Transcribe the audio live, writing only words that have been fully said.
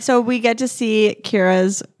So we get to see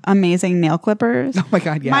Kira's amazing nail clippers. Oh my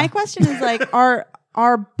God, yeah. My question is like,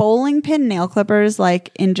 are bowling pin nail clippers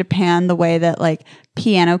like in Japan the way that like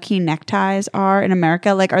piano key neckties are in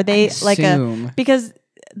America? Like, are they because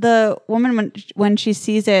the woman when she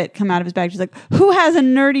sees it come out of his bag, she's like, who has a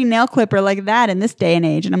nerdy nail clipper like that in this day and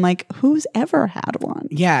age? And I'm like, who's ever had one?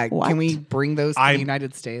 Yeah. What? Can we bring those to the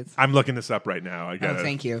United States? I'm looking this up right now.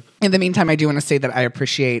 Thank you. In the meantime, I do want to say that I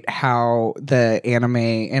appreciate how the anime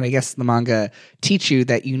and I guess the manga teach you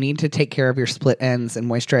that you need to take care of your split ends and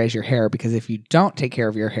moisturize your hair, because if you don't take care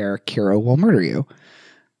of your hair, Kira will murder you.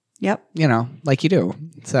 Yep. You know, like you do.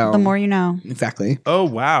 So the more you know. Exactly. Oh,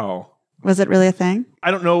 wow. Was it really a thing?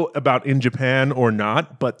 I don't know about in Japan or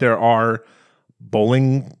not, but there are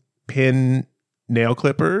bowling pin nail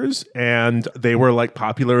clippers, and they were like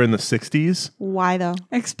popular in the 60s. Why though?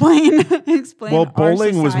 Explain. Well,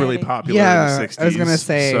 bowling was really popular in the 60s. I was going to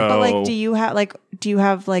say. But like, do you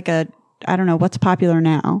have like a, I don't know, what's popular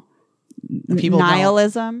now?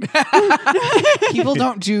 Nihilism. People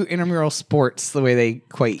don't do intramural sports the way they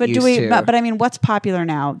quite used to. But I mean, what's popular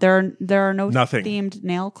now? There are no Nothing. themed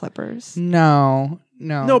nail clippers. No,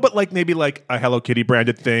 but like maybe like a Hello Kitty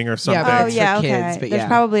branded thing or something. Oh yeah, for okay. kids, but There's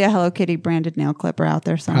probably a Hello Kitty branded nail clipper out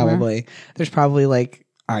there somewhere. Probably. There's probably like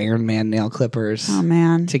Iron Man nail clippers. Oh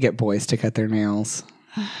man, to get boys to cut their nails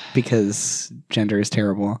because gender is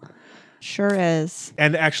terrible. Sure is.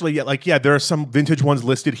 And actually, there are some vintage ones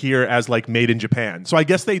listed here as like made in Japan. So I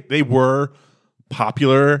guess they were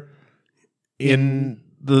popular in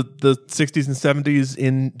the 60s and 70s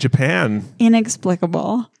in Japan.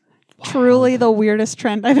 Inexplicable. Wow. Truly the weirdest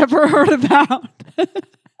trend I've ever heard about.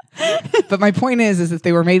 But my point is if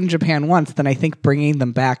they were made in Japan once, then I think bringing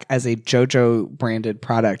them back as a JoJo branded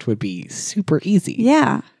product would be super easy.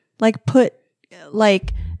 Yeah.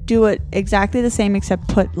 Do it exactly the same, except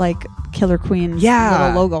put like Killer Queen's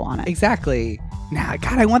little logo on it. Exactly. Now,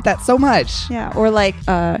 God, I want that so much. Yeah. Or like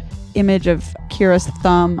image of Kira's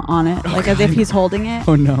thumb on it, like as if he's holding it.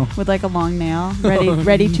 Oh no. With like a long nail,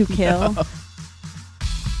 ready to kill. No.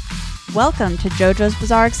 Welcome to JoJo's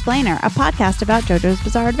Bizarre Explainer, a podcast about JoJo's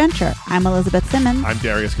Bizarre Adventure. I'm Elizabeth Simmons. I'm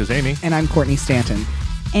Darius Kazemi. And I'm Courtney Stanton.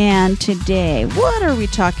 And today, what are we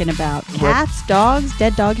talking about? Cats, dogs,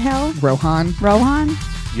 dead dog hell? Rohan?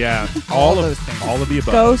 Yeah, all of those things. All of the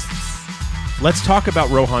above. Ghosts. Let's talk about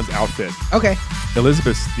Rohan's outfit. Okay.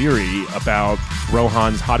 Elizabeth's theory about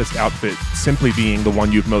Rohan's hottest outfit simply being the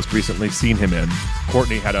one you've most recently seen him in.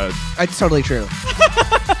 Courtney had a... It's totally true.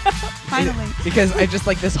 Finally. Because I just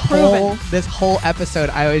like this whole episode,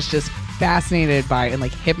 I was just fascinated by and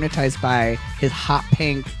like hypnotized by his hot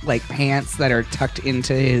pink like pants that are tucked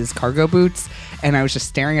into his cargo boots. And I was just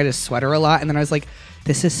staring at his sweater a lot. And then I was like,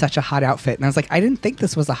 this is such a hot outfit. And I was like, I didn't think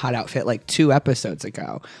this was a hot outfit like 2 episodes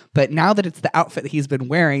ago. But now that it's the outfit that he's been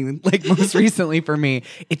wearing, like most recently for me,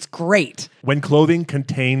 it's great. When clothing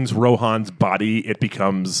contains Rohan's body, it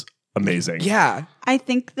becomes amazing. Yeah. I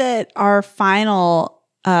think that our final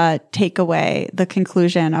takeaway, the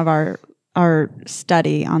conclusion of our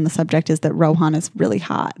study on the subject is that Rohan is really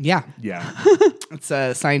hot. Yeah.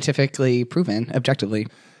 It's scientifically proven, objectively.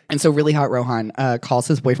 And so really hot Rohan calls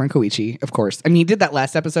his boyfriend Koichi, of course. I mean, he did that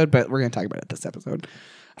last episode, but we're going to talk about it this episode.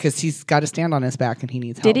 Because he's got to stand on his back and he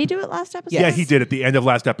needs help. Did he do it last episode? Yeah, he did at the end of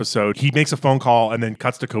last episode. He makes a phone call and then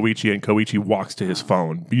cuts to Koichi, and Koichi walks to his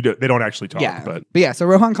phone. They don't actually talk. But yeah, so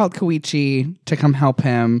Rohan called Koichi to come help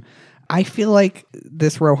him. I feel like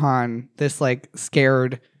this Rohan, this like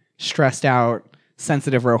scared, stressed out,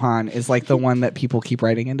 sensitive Rohan is like the one that people keep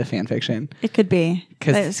writing into fan fiction. It could be.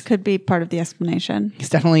 This could be part of the explanation. He's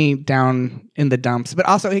definitely down in the dumps. But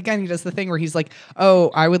also, again, he does the thing where he's like,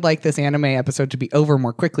 oh, I would like this anime episode to be over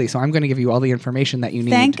more quickly, so I'm going to give you all the information that you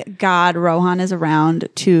need. Thank God Rohan is around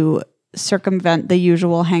to circumvent the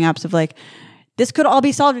usual hangups of like, this could all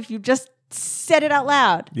be solved if you just said it out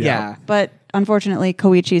loud. Yeah. But unfortunately,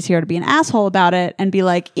 Koichi's here to be an asshole about it and be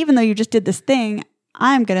like, even though you just did this thing,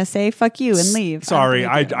 I'm going to say fuck you and leave. Sorry,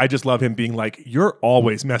 I just love him being like, you're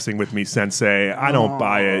always messing with me, sensei. I don't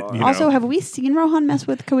buy it. Also, have we seen Rohan mess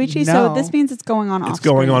with Koichi? No. So this means it's going on off screen. It's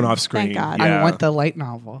going on off screen. Thank God. Yeah. I want the light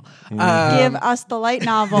novel. Give us the light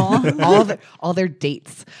novel. all their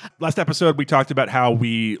dates. Last episode, we talked about how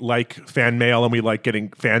we like fan mail and we like getting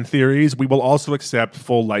fan theories. We will also accept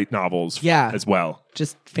full light novels as well.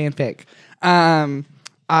 Just fanfic. No,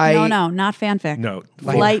 not fanfic. No.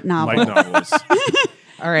 Light novel. Light novels.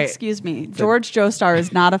 All right. Excuse me. George Joestar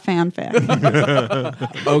is not a fanfic.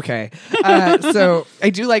 Okay. So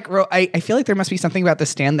I do like, I feel like there must be something about the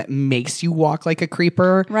stand that makes you walk like a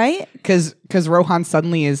creeper. Right? Because Rohan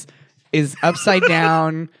suddenly is upside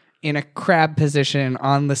down in a crab position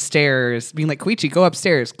on the stairs, being like, Koichi, go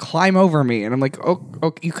upstairs, climb over me. And I'm like,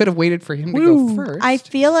 oh you could have waited for him to go first. I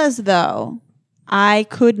feel as though I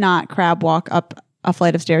could not crab walk up a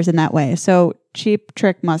flight of stairs in that way. So Cheap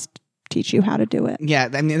Trick must teach you how to do it. Yeah,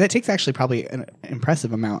 I mean, that takes actually probably an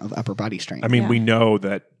impressive amount of upper body strength. I mean, we know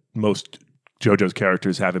that most JoJo's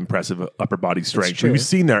characters have impressive upper body strength. We've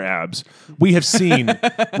seen their abs. We have seen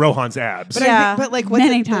Rohan's abs. But like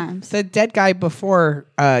many times. The dead guy before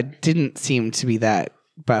didn't seem to be that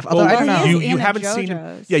buff. Although I don't know. You haven't seen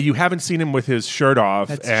him. Yeah, you haven't seen him with his shirt off.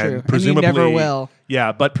 That's and true. Presumably, and you never will.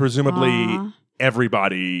 Yeah, but presumably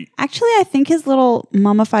everybody. Actually, I think his little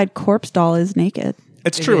mummified corpse doll is naked.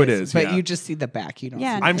 It's true. It is. But you just see the back. You don't.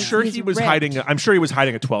 Yeah, see I'm sure he was hiding. I'm sure he was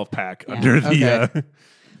hiding a 12-pack under the. Okay.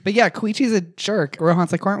 But yeah, Koichi's a jerk.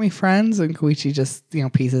 Rohan's like, aren't we friends? And Koichi just,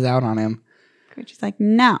 pieces out on him. Koichi's like,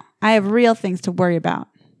 no, I have real things to worry about.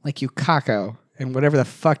 Like Yukako and whatever the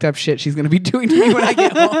fucked up shit she's going to be doing to me when I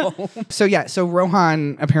get home. So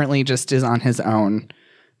Rohan apparently just is on his own.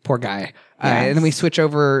 Poor guy. Yes. And then we switch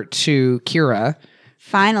over to Kira.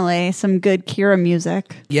 Finally, some good Kira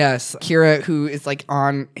music. Yes. Kira, who is like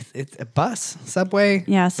on it's a bus, subway,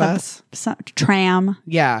 bus, tram.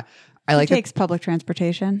 Yeah. He takes public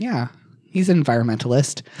transportation. Yeah. He's an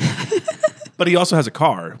environmentalist. But he also has a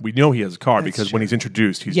car. We know he has a car because when he's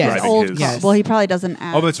introduced, he's driving old his. car. Well, he probably doesn't.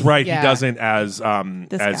 Oh, that's right. Yeah. He doesn't as guy.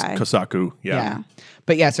 Kosaku. Yeah.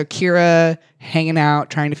 But yeah, so Kira hanging out,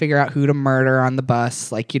 trying to figure out who to murder on the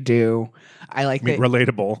bus, like you do. I like that.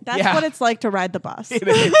 Relatable. That's what it's like to ride the bus.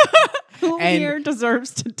 Who here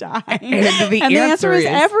deserves to die? And the answer is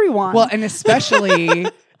everyone. Well, and especially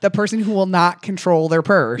the person who will not control their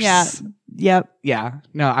purse. Yeah. Yep. Yeah.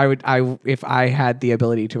 No, I if I had the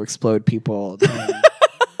ability to explode people, then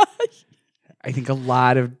I think a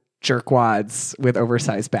lot of jerkwads with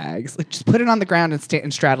oversized bags. Like, just put it on the ground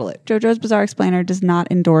and straddle it. JoJo's Bizarre Explainer does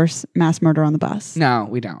not endorse mass murder on the bus. No,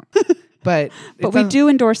 we don't. But we do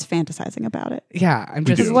endorse fantasizing about it. Yeah, I'm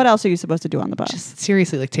just. Because what else are you supposed to do on the bus? Just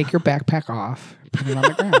seriously, like, take your backpack off, put it on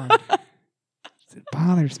the ground. It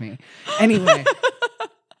bothers me. Anyway,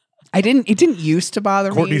 it didn't used to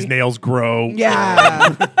bother Courtney's me. nails grow.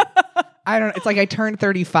 Yeah. I don't. It's like I turned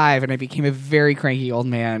 35 and I became a very cranky old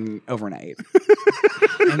man overnight.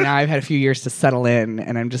 And now I've had a few years to settle in,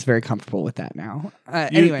 and I'm just very comfortable with that now.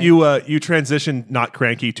 Anyway, you transitioned not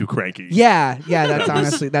cranky to cranky. Yeah. That's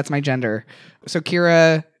honestly that's my gender. So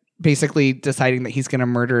Kira basically deciding that he's going to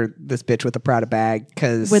murder this bitch with a Prada bag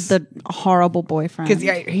with the horrible boyfriend.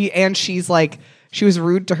 Because she's like. She was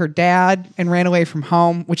rude to her dad and ran away from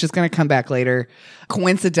home, which is going to come back later.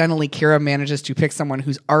 Coincidentally, Kira manages to pick someone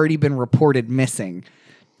who's already been reported missing.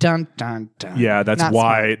 Dun, dun, dun. Yeah, that's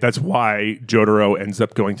why Jotaro ends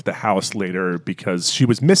up going to the house later, because she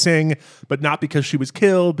was missing, but not because she was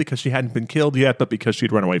killed, because she hadn't been killed yet, but because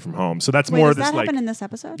she'd run away from home. So that's more does this that happen in this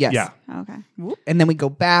episode? Yes. Yeah. Oh, okay. And then we go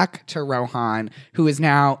back to Rohan, who is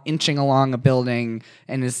now inching along a building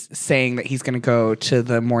and is saying that he's going to go to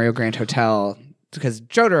the Morio Grand Hotel because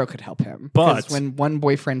Jotaro could help him. But because when one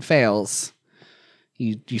boyfriend fails,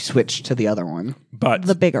 you switch to the other one. But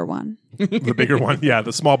the bigger one. The bigger one. Yeah,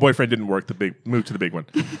 the small boyfriend didn't work. Move to the big one.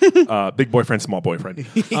 Big boyfriend, small boyfriend.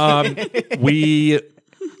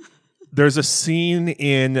 There's a scene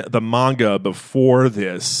in the manga before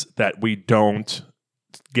this that we don't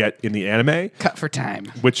get in the anime. Cut for time.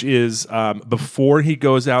 Which is before he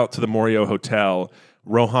goes out to the Morio Hotel,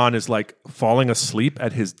 Rohan is like falling asleep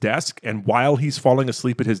at his desk. And while he's falling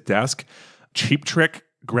asleep at his desk, Cheap Trick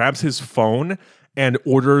grabs his phone and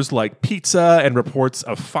orders like pizza and reports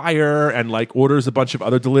a fire and like orders a bunch of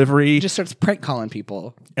other delivery. He just starts prank calling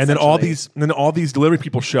people. And then all these delivery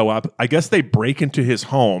people show up. I guess they break into his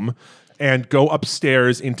home and go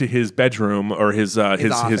upstairs into his bedroom or his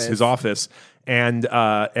office. And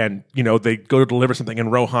they go to deliver something,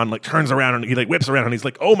 and Rohan like turns around and he like whips around and he's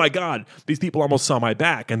like, "Oh my god, these people almost saw my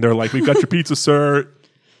back!" And they're like, "We've got your pizza, sir."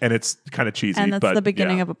 And it's kind of cheesy, and that's the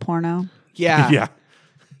beginning of a porno. Yeah.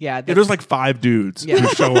 There's like 5 dudes who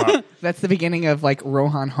show up. That's the beginning of like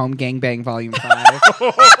Rohan Home Gangbang Volume 5.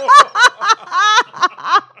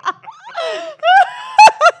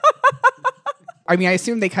 I mean, I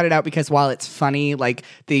assume they cut it out because while it's funny, like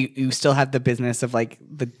you still have the business of like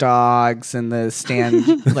the dogs and the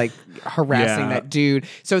stand like harassing that dude.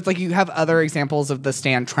 So it's like you have other examples of the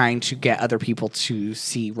stand trying to get other people to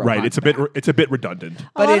see Rohan. Right. It's a bit redundant.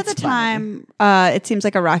 But a lot of the time, it seems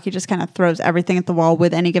like Araki just kind of throws everything at the wall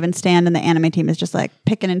with any given stand, and the anime team is just like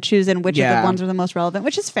picking and choosing which of the ones are the most relevant,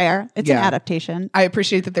 which is fair. It's an adaptation. I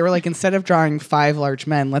appreciate that they were like, instead of drawing 5 large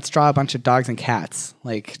men, let's draw a bunch of dogs and cats.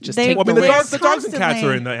 Like just take the dogs dogs and cats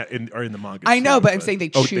are in the manga. I know, but I'm saying they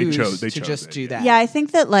chose to just do that. Yeah, I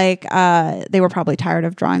think that like they were probably tired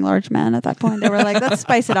of drawing large men at that point. They were like, let's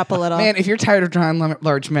spice it up a little. Man, if you're tired of drawing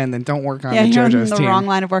large men, then don't work on the you're JoJo's in the team. wrong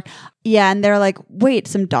line of work. Yeah, and they're like, wait,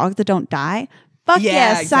 some dogs that don't die? Fuck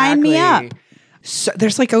yeah, sign me up. So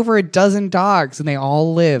there's like over a dozen dogs and they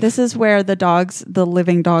all live. This is where the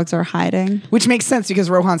living dogs are hiding. Which makes sense because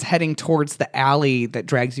Rohan's heading towards the alley that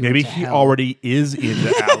drags you Maybe into he hell. already is in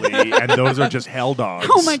the alley and those are just hell dogs.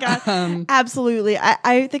 Oh my God. Absolutely.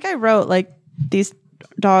 I think I wrote like these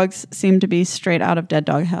dogs seem to be straight out of Dead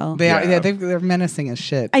Dog Hell. They're menacing as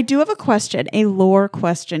shit. I do have a question, a lore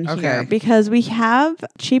question here, because we have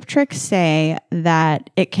Cheap Trick say that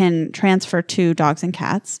it can transfer to dogs and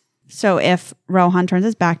cats. So if Rohan turns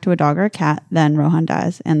his back to a dog or a cat, then Rohan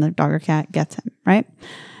dies and the dog or cat gets him, right?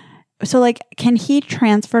 So like, can he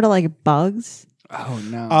transfer to like bugs? Oh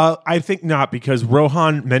no. I think not, because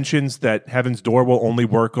Rohan mentions that Heaven's Door will only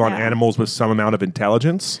work on animals with some amount of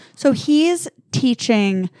intelligence. So he's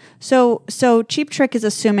teaching. So Cheap Trick is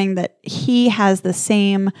assuming that he has the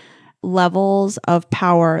same levels of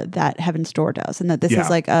power that Heaven's Door does, and that this is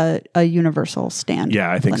like a universal standard.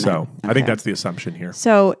 Yeah, I think limit. so. Okay. I think that's the assumption here.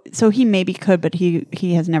 So he maybe could, but he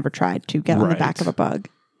has never tried to get on the back of a bug.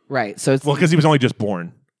 Right. So it's because he was only just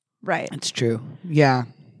born. Right. It's true. Yeah.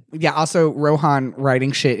 Yeah. Also, Rohan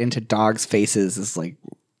writing shit into dogs' faces is like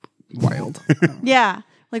wild. Yeah.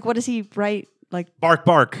 Like, what does he write? Like bark,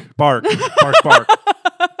 bark, bark, bark, bark.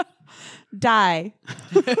 Die.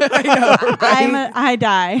 I know. Right? I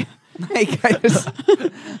die.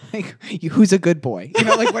 Who's a good boy? You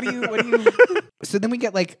know, like what do you? So then we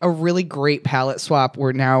get like a really great palette swap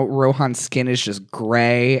where now Rohan's skin is just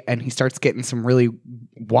gray and he starts getting some really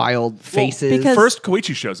wild faces. because first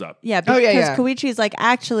Koichi shows up. Yeah, because Koichi's like,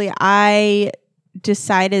 actually, I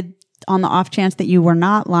decided on the off chance that you were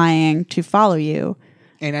not lying to follow you.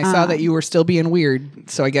 And I saw that you were still being weird,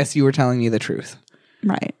 so I guess you were telling me the truth.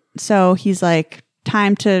 Right. So he's like,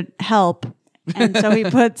 time to help. And so he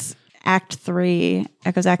puts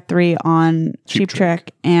Echoes Act 3 on Cheap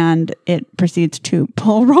Trick, and it proceeds to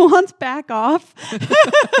pull Rohan's back off.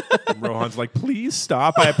 Rohan's like, please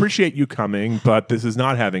stop. I appreciate you coming, but this is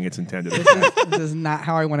not having its intended This is not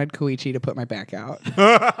how I wanted Koichi to put my back out.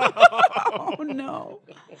 Oh, no.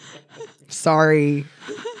 Sorry.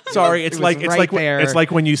 It's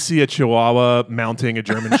like when you see a Chihuahua mounting a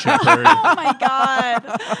German Shepherd. Oh my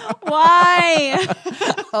God. Why?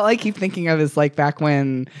 All I keep thinking of is like back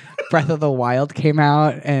when Breath of the Wild came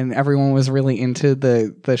out and everyone was really into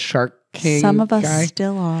the Shark King. Some of us guy.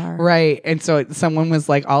 still are. Right. And so someone was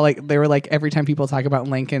like, they were like, every time people talk about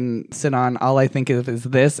Link and Sidon, all I think of is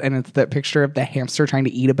this, and it's that picture of the hamster trying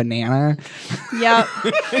to eat a banana. Yep.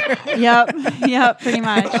 Pretty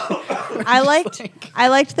much. I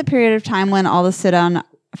liked the period of time when all the Sidon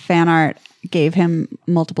fan art gave him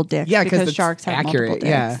multiple dicks. Yeah, because sharks have multiple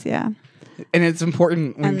dicks. Yeah. And it's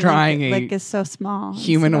important when drawing Link is so small.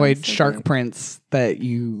 humanoid shark prints that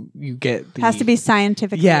you get. It has to be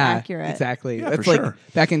scientifically accurate. Exactly. Yeah, That's for like sure.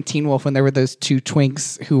 back in Teen Wolf when there were those two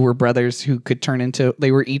twinks who were brothers who could turn into.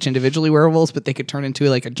 They were each individually werewolves, but they could turn into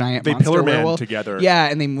like a giant monster Pillar Man werewolf together. Yeah,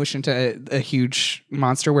 and they mush into a huge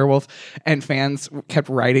monster werewolf. And fans kept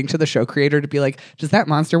writing to the show creator to be like, "Does that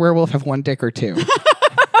monster werewolf have one dick or two?"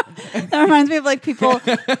 That reminds me of like people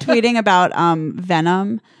tweeting about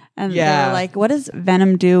Venom. And they're like, what does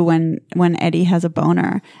Venom do when Eddie has a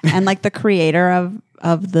boner? And like the creator of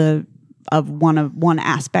one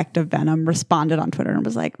aspect of Venom responded on Twitter and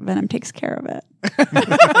was like, Venom takes care of it.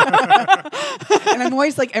 And I'm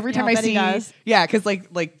always like, every time I see, because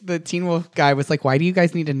like the Teen Wolf guy was like, why do you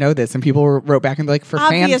guys need to know this? And people wrote back and like, for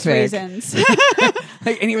obvious fanfic reasons.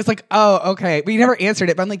 and he was like, oh, okay. But he never answered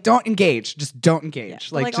it. But I'm like, don't engage. Just don't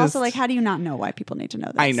engage. Like also, like, how do you not know why people need to know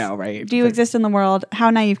this? I know, right? Do you exist in the world? How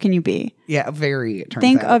naive can you be? Yeah, very.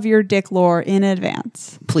 Think of your dick lore in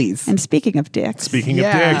advance. Please. And speaking of dicks. Speaking of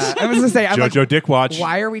dicks. I was going to say, JoJo Dick Watch.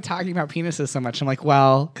 Why are we talking about penises so much? I'm like,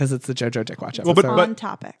 well, because it's the JoJo Dick Watch episode. Well, on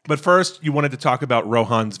topic. But first, you wanted to talk about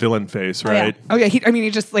Rohan's villain face, right? Oh yeah, he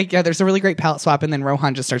just like there's a really great palette swap, and then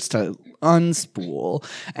Rohan just starts to unspool,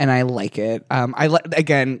 and I like it.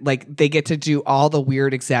 Again, like they get to do all the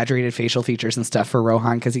weird, exaggerated facial features and stuff for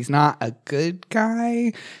Rohan because he's not a good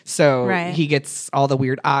guy, so he gets all the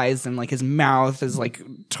weird eyes, and like his mouth is like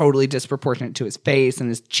totally disproportionate to his face, and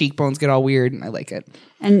his cheekbones get all weird, and I like it.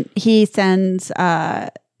 And he sends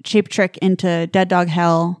Cheap Trick into Dead Dog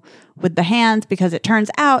Hell with the hands because it turns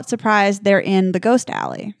out, surprise, they're in the ghost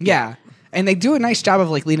alley. Yeah. And they do a nice job of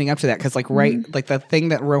like leading up to that because like like the thing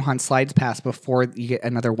that Rohan slides past before you get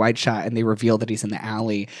another wide shot and they reveal that he's in the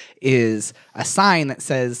alley is a sign that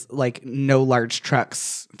says like no large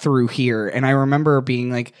trucks through here. And I remember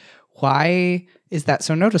being like, why is that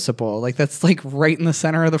so noticeable? Like that's like right in the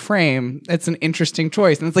center of the frame. It's an interesting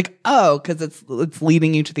choice. And it's like, oh, because it's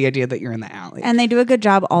leading you to the idea that you're in the alley. And they do a good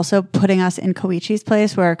job also putting us in Koichi's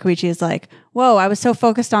place where Koichi is like, whoa, I was so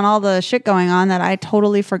focused on all the shit going on that I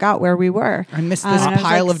totally forgot where we were. I missed this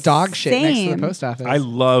pile of dog shit next to the post office. I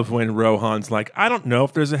love when Rohan's like, I don't know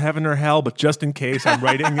if there's a heaven or hell, but just in case I'm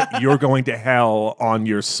writing, you're going to hell on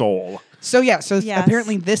your soul. So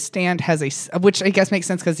apparently this stand has which I guess makes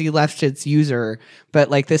sense because he left its user,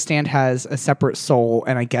 but like this stand has a separate soul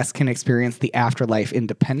and I guess can experience the afterlife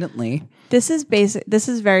independently. This is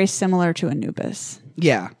very similar to Anubis.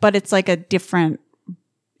 Yeah. But it's like it's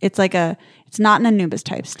not an Anubis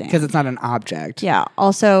type stand. Because it's not an object. Yeah.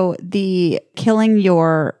 Also, the killing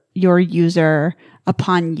your user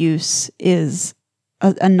upon use is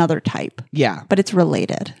another type. Yeah. But it's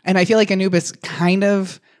related. And I feel like Anubis kind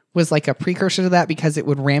of was like a precursor to that because it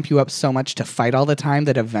would ramp you up so much to fight all the time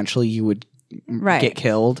that eventually you would get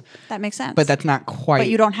killed. That makes sense. But that's not quite. But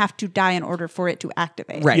you don't have to die in order for it to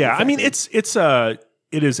activate. Right. Yeah. Exactly. I mean,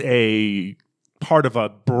 it is a part of a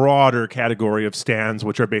broader category of stands,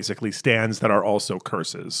 which are basically stands that are also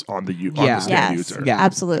curses on the stand user. Yeah,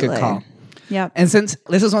 absolutely. Good call. Yep. And since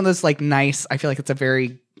this is one of those like nice, I feel like it's a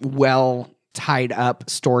very well tied up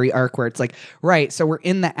story arc where it's like, right, so we're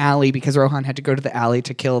in the alley because Rohan had to go to the alley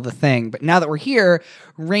to kill the thing. But now that we're here,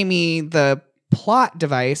 Raimi, the plot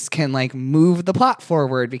device, can like move the plot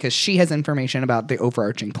forward because she has information about the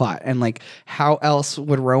overarching plot. And like, how else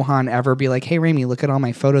would Rohan ever be like, hey, Raimi, look at all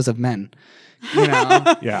my photos of men? You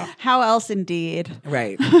know? Yeah. How else indeed?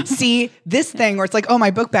 Right. See, this thing where it's like, oh,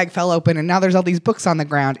 my book bag fell open and now there's all these books on the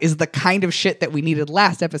ground is the kind of shit that we needed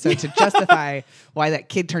last episode to justify why that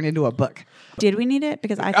kid turned into a book. Did we need it?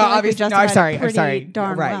 Because I feel like we justified I'm sorry.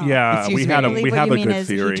 Darn right. well. Yeah, we have a good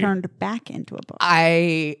theory. He turned back into a book.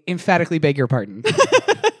 I emphatically beg your pardon.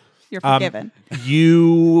 You're forgiven.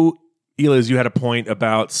 Eliz, you had a point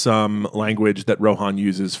about some language that Rohan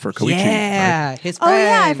uses for Koichi. Yeah, right? his friend. Oh,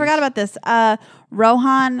 yeah, I forgot about this.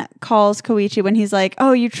 Rohan calls Koichi when he's like,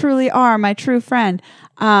 oh, you truly are my true friend,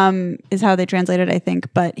 is how they translate it, I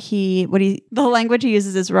think. But the language he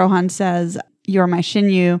uses is Rohan says, you're my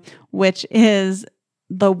Shinyu, which is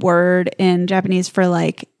the word in Japanese for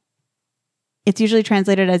like, it's usually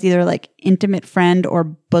translated as either like intimate friend or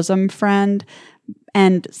bosom friend.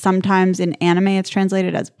 And sometimes in anime, it's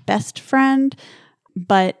translated as best friend,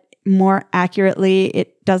 but more accurately,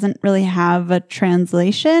 it doesn't really have a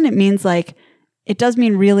translation. It means like, it does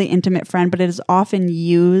mean really intimate friend, but it is often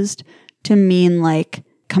used to mean like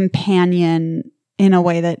companion in a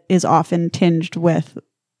way that is often tinged with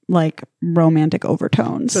like romantic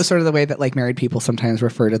overtones. So sort of the way that like married people sometimes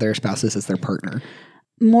refer to their spouses as their partner.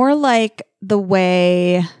 More like the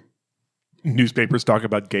way newspapers talk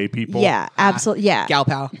about gay people. Yeah, absolutely. Yeah. Gal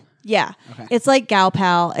pal. Yeah. Okay. It's like gal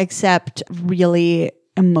pal, except really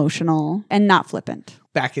emotional and not flippant.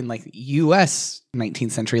 Back in like U.S.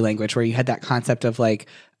 19th century language where you had that concept of like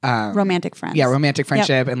romantic friends. Yeah, romantic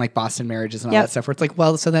friendship and like Boston marriages and all that stuff where it's like,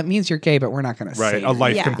 well, so that means you're gay, but we're not going to say a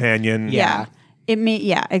life companion. Yeah.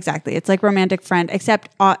 Exactly. It's like romantic friend, except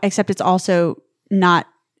it's also not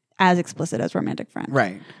as explicit as romantic friend.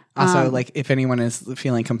 Right. Also, like if anyone is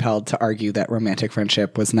feeling compelled to argue that romantic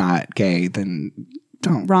friendship was not gay, then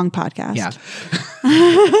don't. Wrong podcast.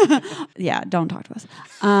 Yeah. Yeah, don't talk to us.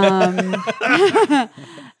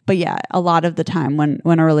 But yeah, a lot of the time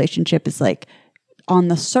when a relationship is like on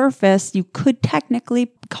the surface, you could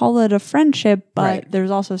technically call it a friendship, but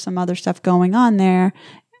there's also some other stuff going on there.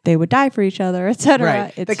 They would die for each other, etc.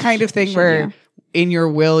 Right. It's the kind of thing where in your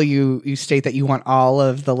will you state that you want all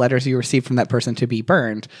of the letters you receive from that person to be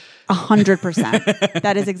burned. 100%.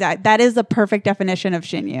 That is the perfect definition of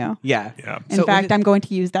Shinyu. Yeah. In fact, I'm going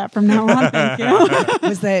to use that from now on. Thank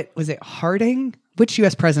you. Was it Harding? Which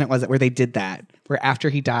U.S. president was it where they did that? Where after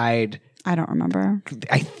he died, I don't remember.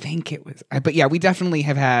 I think it was, but yeah, we definitely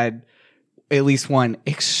have had at least one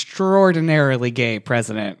extraordinarily gay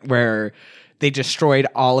president where they destroyed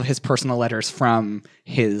all of his personal letters from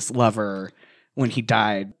his lover when he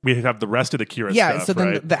died. We have the rest of the Kira stuff, yeah, so then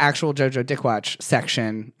right? the actual JoJo Dickwatch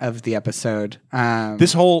section of the episode.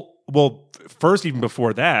 This whole, well, first, even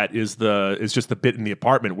before that, is just the bit in the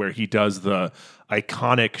apartment where he does the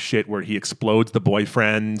iconic shit where he explodes the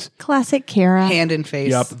boyfriend. Classic Kira. Hand in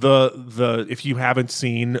face. Yep. The if you haven't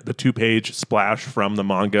seen the 2-page splash from the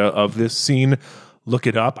manga of this scene, look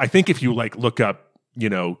it up. I think if you like look up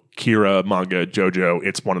Kira manga, JoJo,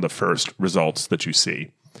 it's one of the first results that you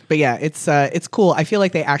see. But yeah, it's cool. I feel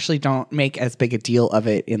like they actually don't make as big a deal of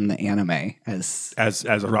it in the anime as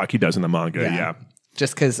Araki does in the manga. Yeah.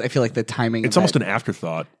 Just because I feel like the timing. It's almost an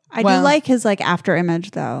afterthought. I do like his after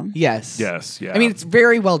image though. Yes. Yeah. I mean, it's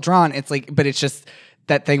very well drawn. It's but it's just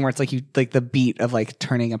that thing where it's like you like the beat of like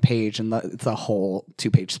turning a page and it's a whole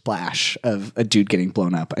 2-page splash of a dude getting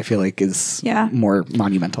blown up. I feel like is more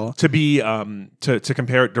monumental. To be to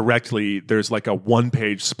compare it directly, there's like a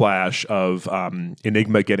 1-page splash of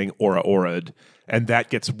Enigma getting Aura'd, and that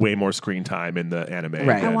gets way more screen time in the anime.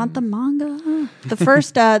 Right. I want the manga.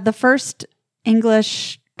 The first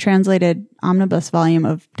English translated omnibus volume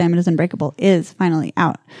of Diamond is Unbreakable is finally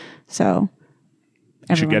out, so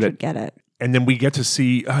everyone should get it. And then we get to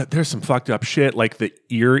see there's some fucked up shit like the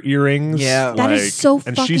earrings. Yeah, that is so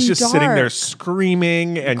fucking and she's just dark. sitting there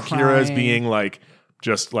screaming, and Kira's being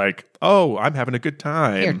oh, I'm having a good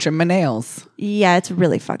time. Here, trim my nails. Yeah, it's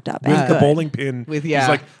really fucked up. With the bowling pin. He's yeah.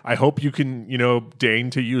 like, I hope you can, deign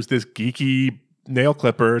to use this geeky nail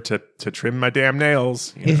clipper to trim my damn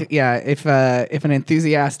nails. If an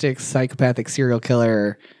enthusiastic psychopathic serial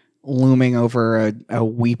killer looming over a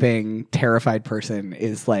weeping, terrified person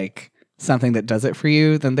is like something that does it for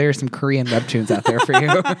you, then there's some Korean webtoons out there for you.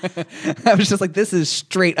 I was just like, this is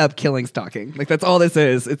straight up killing stalking. Like that's all this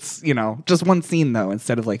is. It's, just one scene though,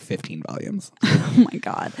 instead of like 15 volumes. Oh my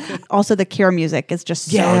God. Also the Kira music is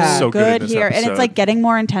just so good in here. episode. And it's like getting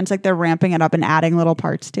more intense. Like they're ramping it up and adding little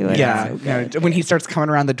parts to it. Yeah. When he starts coming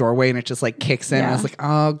around the doorway and it just like kicks in, I was like,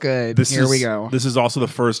 oh good. Here we go. This is also the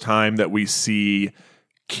first time that we see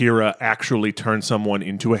Kira actually turn someone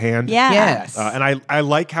into a hand. Yeah. Yes. And I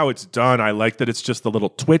like how it's done. I like that it's just the little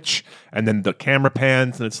twitch and then the camera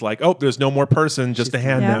pans and it's like, oh, there's no more person, just a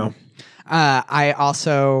hand now. I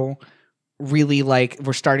also really like,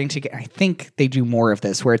 we're starting to get, I think they do more of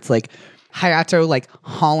this where it's like Hayato like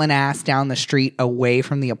hauling ass down the street away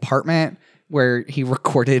from the apartment where he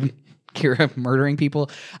recorded Kira murdering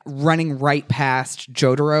people, running right past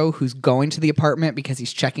Jotaro, who's going to the apartment because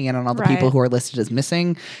he's checking in on all the people who are listed as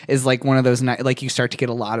missing, is like one of those, like you start to get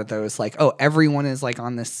a lot of those, like, oh, everyone is like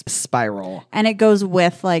on this spiral. And it goes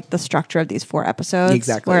with like the structure of these 4 episodes.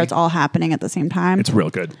 Exactly. Where it's all happening at the same time. It's real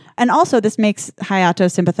good. And also this makes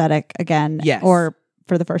Hayato sympathetic again. Yes. Or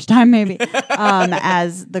for the first time maybe,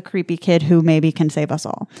 as the creepy kid who maybe can save us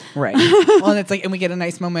all. Right. Well, and it's like, and we get a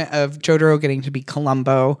nice moment of Jotaro getting to be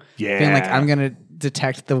Columbo. Yeah. Being like, I'm going to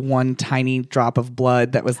detect the one tiny drop of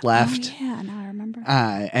blood that was left. Oh, yeah, now I remember.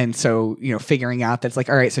 And so, figuring out that's like,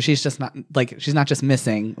 all right, so she's not just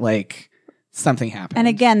missing, like something happened. And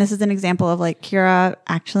again, this is an example of like Kira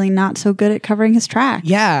actually not so good at covering his tracks.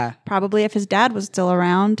 Yeah. Probably if his dad was still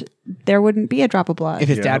around, there wouldn't be a drop of blood. If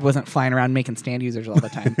his dad wasn't flying around making stand users all the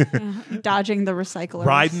time. Dodging the recyclers.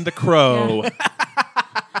 Riding the crow,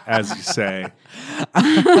 as you say.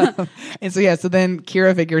 And so then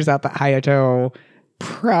Kira figures out that Hayato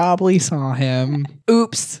probably saw him.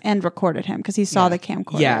 Oops. And recorded him because he saw the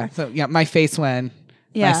camcorder. Yeah. So my face went.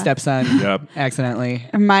 My stepson Yep. accidentally.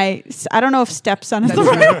 I don't know if stepson is the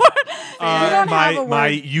right word. My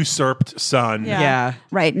usurped son. Yeah.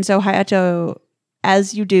 Right. And so Hayato,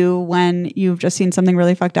 as you do when you've just seen something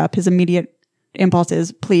really fucked up, his immediate impulse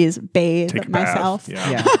is please bathe Take a myself.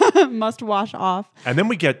 bath. Yeah. Must wash off. And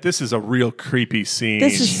then this is a real creepy scene.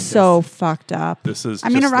 This is so fucked up. This is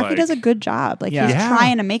Araki like, does a good job. Like Yeah. he's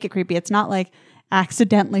trying to make it creepy. It's not like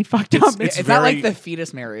accidentally fucked up. It's not like the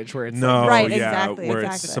fetus marriage where it's no, like, right, yeah, exactly, where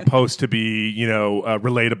it's supposed to be,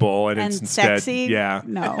 relatable, and it's instead, sexy. yeah,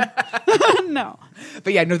 no, no.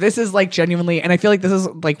 But yeah, no, this is like genuinely, and I feel like this is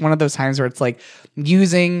like one of those times where it's like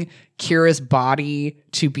using Kira's body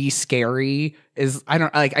to be scary is,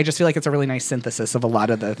 I just feel like it's a really nice synthesis of a lot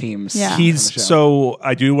of the themes. Yeah. So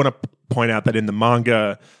I do want to point out that in the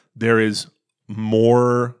manga there is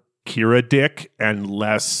more Kira dick and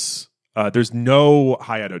less. There's no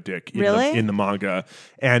Hayato dick in the manga.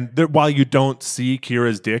 And while you don't see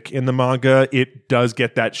Kira's dick in the manga, it does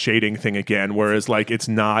get that shading thing again, whereas like it's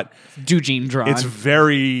not Doujin drawn. It's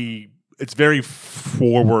very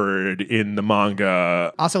forward in the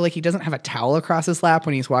manga. Also, like he doesn't have a towel across his lap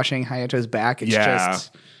when he's washing Hayato's back.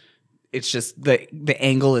 It's just the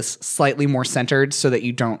angle is slightly more centered so that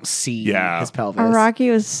you don't see his pelvis.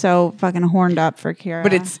 Araki was so fucking horned up for Kira.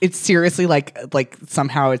 But it's seriously like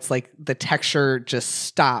somehow it's like the texture just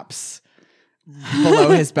stops below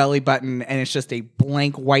his belly button and it's just a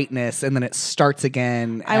blank whiteness and then it starts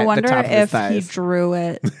again. I wonder the top of his if thighs. he drew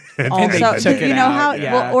it. And also, took it you know how,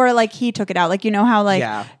 out, or like he took it out. Like you know how like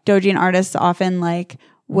doujin artists often like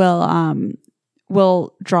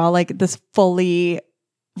will draw like this fully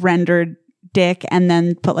rendered dick and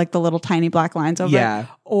then put like the little tiny black lines over it.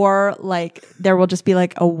 Or like there will just be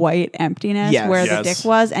like a white emptiness where the dick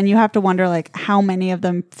was, and you have to wonder like how many of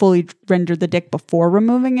them fully rendered the dick before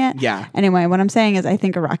removing it. Anyway, what I'm saying is I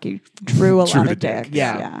think Araki drew a lot of dick.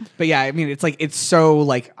 But yeah, I mean it's like it's so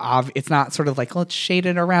like it's not sort of like let's shade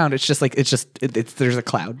it around. It's just like there's a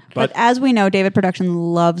cloud. But as we know, David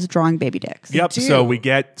Production loves drawing baby dicks. Yep. So we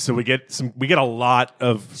get a lot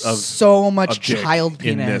of so much child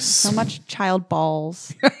penis, so much child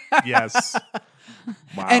balls. Yes.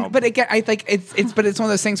 Wow. But again, I think it's one of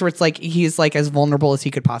those things where it's like he's like as vulnerable as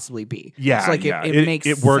he could possibly be. Yeah, so like it makes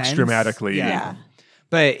it works sense. dramatically. Yeah.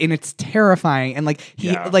 But it's terrifying, and like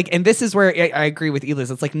and this is where I agree with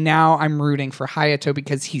Eliz. It's like now I'm rooting for Hayato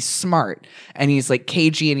because he's smart and he's like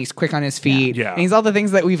cagey and he's quick on his feet. And he's all the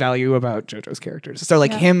things that we value about JoJo's characters. So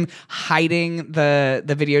like him hiding the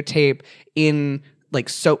videotape in like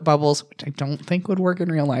soap bubbles, which I don't think would work in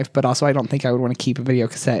real life, but also I don't think I would want to keep a video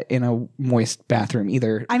cassette in a moist bathroom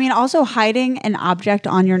either. I mean, also hiding an object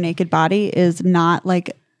on your naked body is not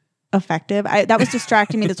like effective. That was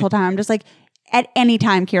distracting me this whole time. I'm just like, at any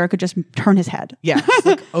time, Kira could just turn his head. Yeah, it's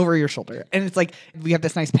like over your shoulder. And it's like, we have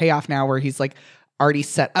this nice payoff now where he's like already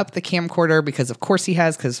set up the camcorder because of course he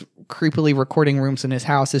has, because creepily recording rooms in his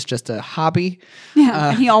house is just a hobby.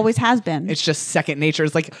 Yeah, he always has been. It's just second nature.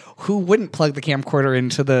 It's like, who wouldn't plug the camcorder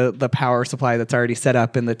into the power supply that's already set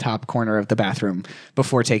up in the top corner of the bathroom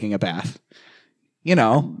before taking a bath? You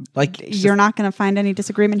know, like you're not going to find any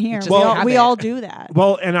disagreement here. We all do that.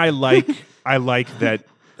 Well, and I like that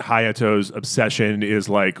Hayato's obsession is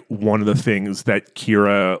like one of the things that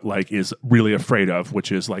Kira like is really afraid of,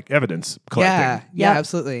 which is like evidence collecting. Yeah,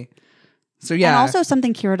 absolutely. So and also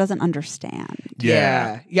something Kira doesn't understand.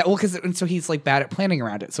 Yeah. Well, so he's like bad at planning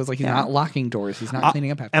around it. So it's like he's not locking doors. He's not cleaning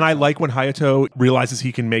up after And himself. I like when Hayato realizes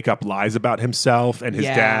he can make up lies about himself, and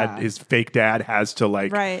his fake dad has to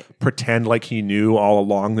like pretend like he knew all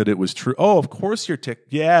along that it was true. Oh, of course you're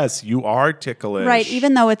yes, you are ticklish. Right,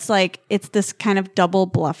 even though it's like it's this kind of double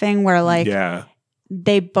bluffing where like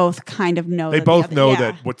they both kind of know. They both know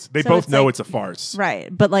it's a farce. Right.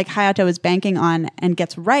 But like Hayato is banking on and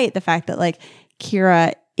gets right the fact that like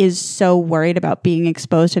Kira is so worried about being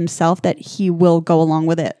exposed himself that he will go along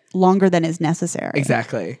with it longer than is necessary.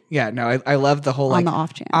 Exactly. Yeah, no, I love the whole like, on the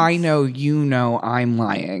off chance. I know, you know, I'm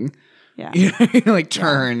lying. Yeah. Like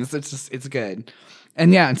turns. It's good.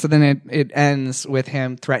 And so then it ends with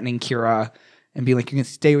him threatening Kira and being like, you're going to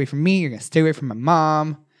stay away from me. You're going to stay away from my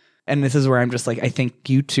mom. And this is where I'm just like, I think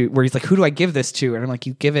you two, where he's like, who do I give this to? And I'm like,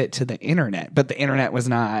 you give it to the internet. But the internet was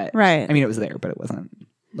not. Right. I mean, it was there, but it wasn't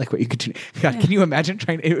like what you could do. God, can you imagine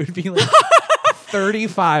it would be like 30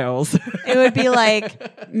 files. It would be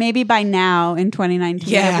like, maybe by now in 2019,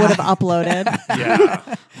 it would have uploaded.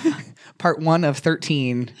 Yeah. Part 1 of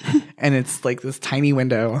 13. And it's like this tiny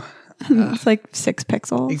window. It's like 6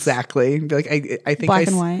 pixels. Exactly. Like, I think black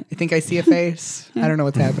and white. I think I see a face. I don't know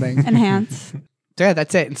what's happening. Enhance. Yeah,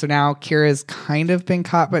 that's it. And so now Kira's kind of been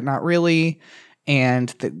caught, but not really.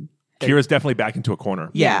 And Kira's definitely back into a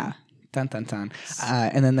corner. Yeah. Dun, dun, dun.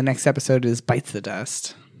 And then the next episode is Bites the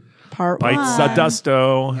Dust. Part Bites 1. the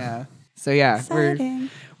Dusto. Yeah. So yeah,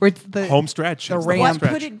 Exciting. we're the home stretch. What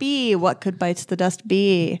could it be? What could Bites the Dust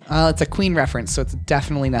be? It's a Queen reference, so it's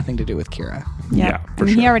definitely nothing to do with Kira. Yeah, for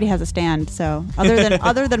he sure. already has a stand. So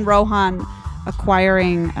other than Rohan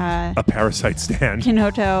acquiring a parasite stand,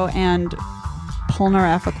 Kinoto and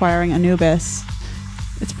Polnareff acquiring Anubis,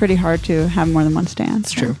 it's pretty hard to have more than one stand.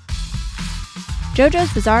 It's true.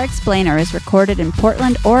 JoJo's Bizarre Explainer is recorded in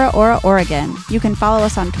Portland, Ora, Oregon. You can follow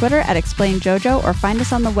us on Twitter at ExplainJoJo or find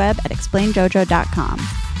us on the web at explainjojo.com.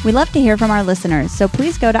 We love to hear from our listeners, so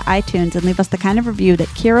please go to iTunes and leave us the kind of review that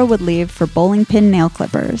Kira would leave for bowling pin nail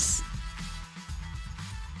clippers.